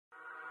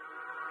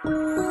Hi,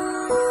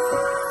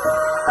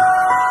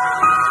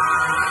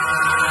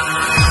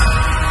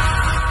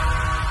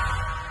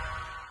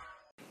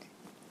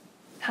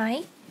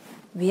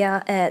 we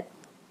are at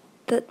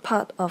third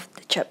part of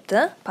the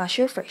chapter,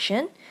 partial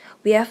fraction.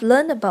 We have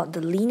learned about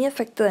the linear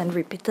factor and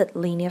repeated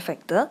linear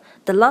factor.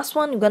 The last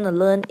one we're going to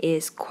learn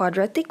is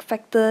quadratic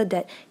factor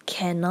that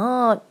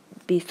cannot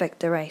be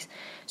factorized.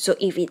 So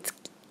if it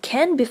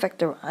can be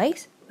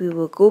factorized, we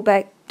will go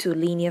back to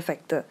linear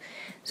factor.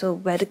 So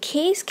where the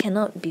case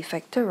cannot be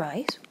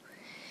factorized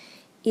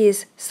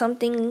is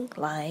something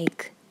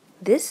like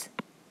this: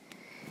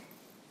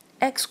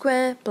 x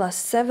squared plus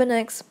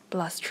 7x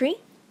plus 3.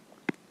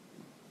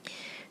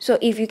 So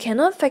if you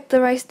cannot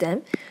factorize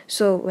them,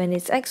 so when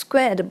it's x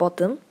squared at the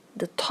bottom,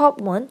 the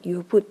top one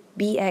you put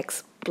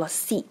bx plus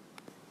c.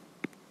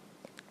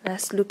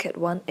 Let's look at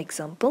one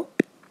example.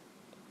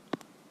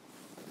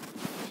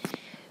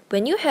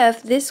 When you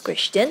have this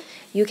question,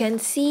 you can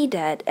see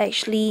that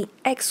actually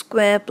x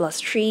squared plus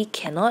 3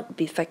 cannot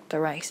be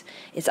factorized.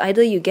 It's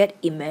either you get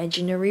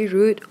imaginary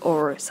root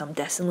or some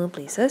decimal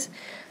places.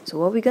 So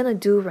what we're going to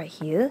do right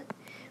here,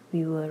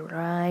 we will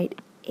write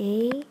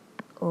a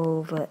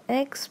over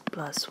x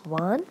plus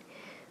 1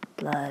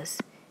 plus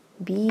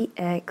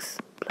bx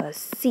plus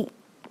c.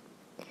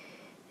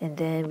 And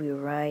then we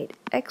write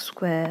x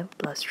squared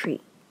plus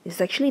 3.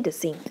 It's actually the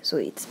same, so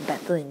it's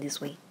better in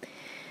this way.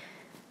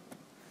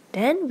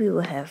 Then we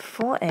will have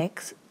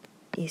 4x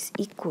is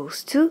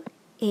equals to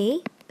a,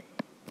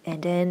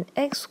 and then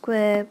x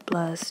squared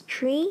plus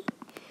 3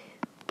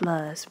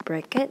 plus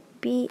bracket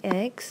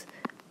bx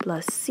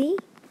plus c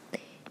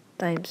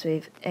times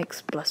with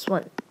x plus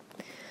 1.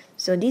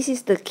 So this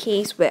is the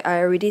case where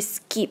I already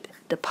skipped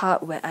the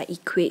part where I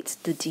equate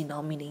the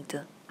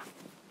denominator.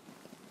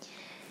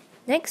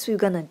 Next we're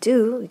going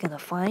to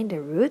find the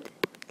root.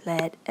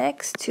 Let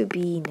x to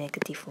be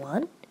negative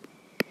 1.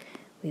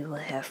 We will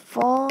have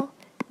 4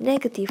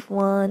 negative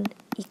 1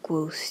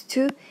 equals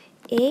to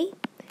a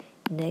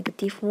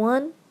negative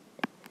 1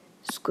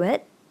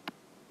 squared,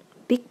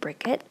 big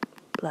bracket,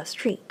 plus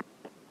 3.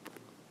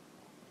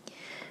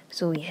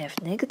 So we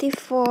have negative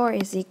 4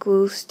 is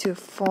equals to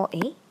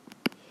 4a.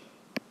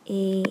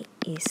 A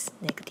is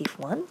negative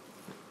 1.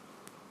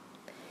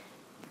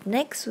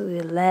 Next we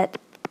will let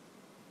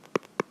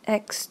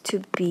x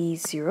to be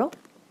 0.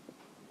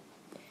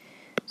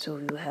 So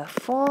we will have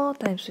 4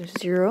 times with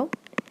 0.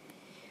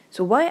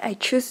 So why I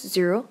choose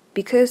 0?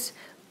 Because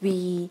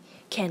we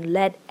can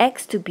let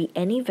x to be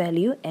any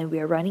value and we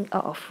are running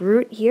out of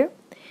root here.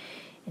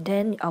 And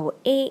then our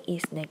a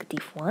is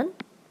negative 1.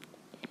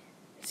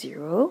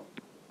 0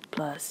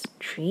 plus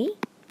 3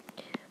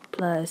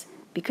 plus,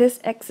 because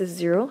x is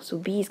 0, so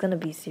b is going to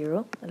be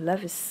 0. The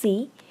left is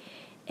c.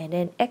 And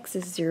then x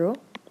is 0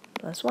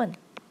 plus 1.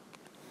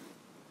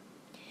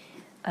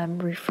 I'm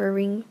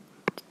referring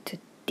to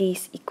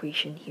this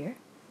equation here.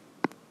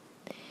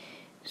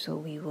 So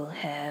we will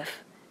have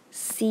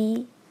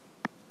c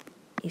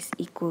is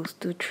equals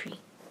to 3.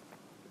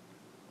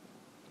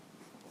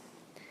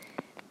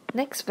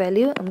 Next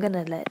value, I'm going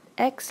to let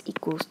x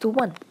equals to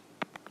 1.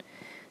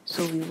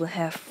 So we will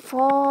have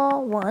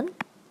 4, 1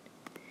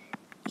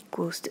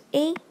 equals to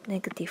a,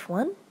 negative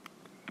 1.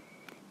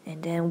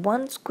 And then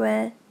 1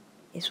 squared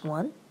is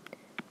 1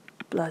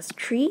 plus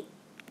 3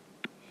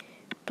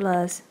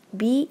 plus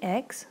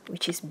bx,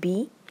 which is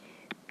b,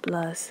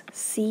 plus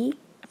c,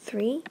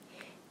 3,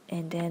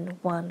 and then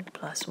 1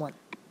 plus 1.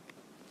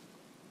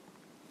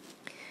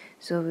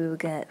 So we will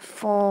get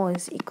 4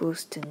 is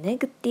equals to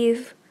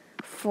negative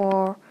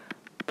 4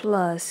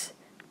 plus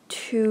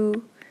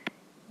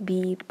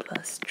 2b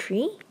plus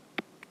 3.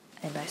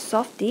 And I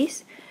solve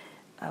this,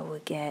 I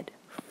will get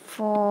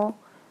 4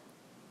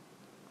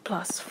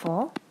 plus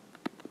 4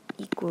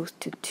 equals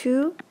to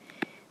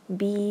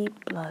 2b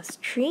plus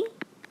 3.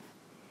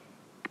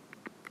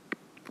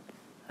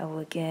 I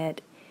will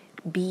get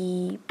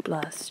b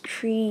plus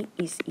 3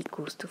 is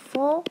equals to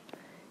 4,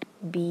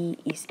 b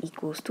is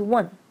equals to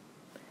 1.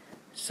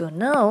 So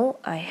now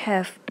I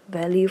have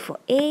value for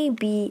a,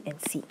 b,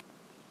 and c.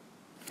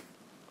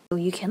 So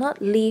you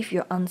cannot leave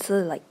your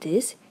answer like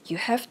this. You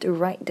have to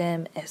write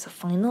them as a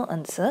final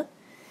answer.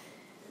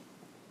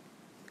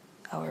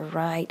 I will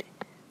write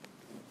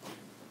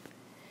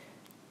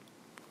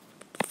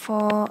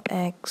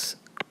 4x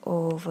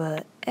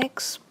over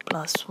x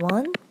plus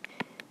 1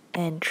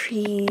 and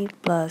 3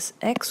 plus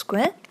x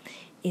squared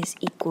is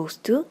equals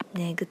to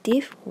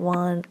negative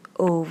 1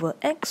 over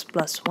x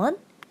plus 1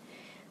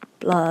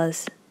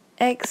 plus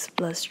x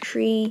plus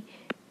 3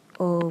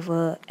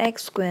 over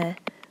x squared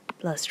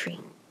plus 3.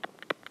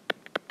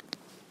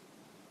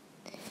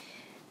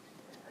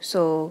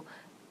 So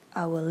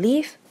I will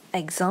leave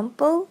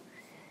example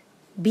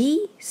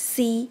B,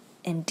 C,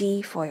 and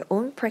D for your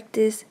own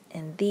practice,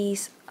 and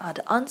these are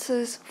the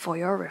answers for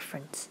your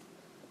reference.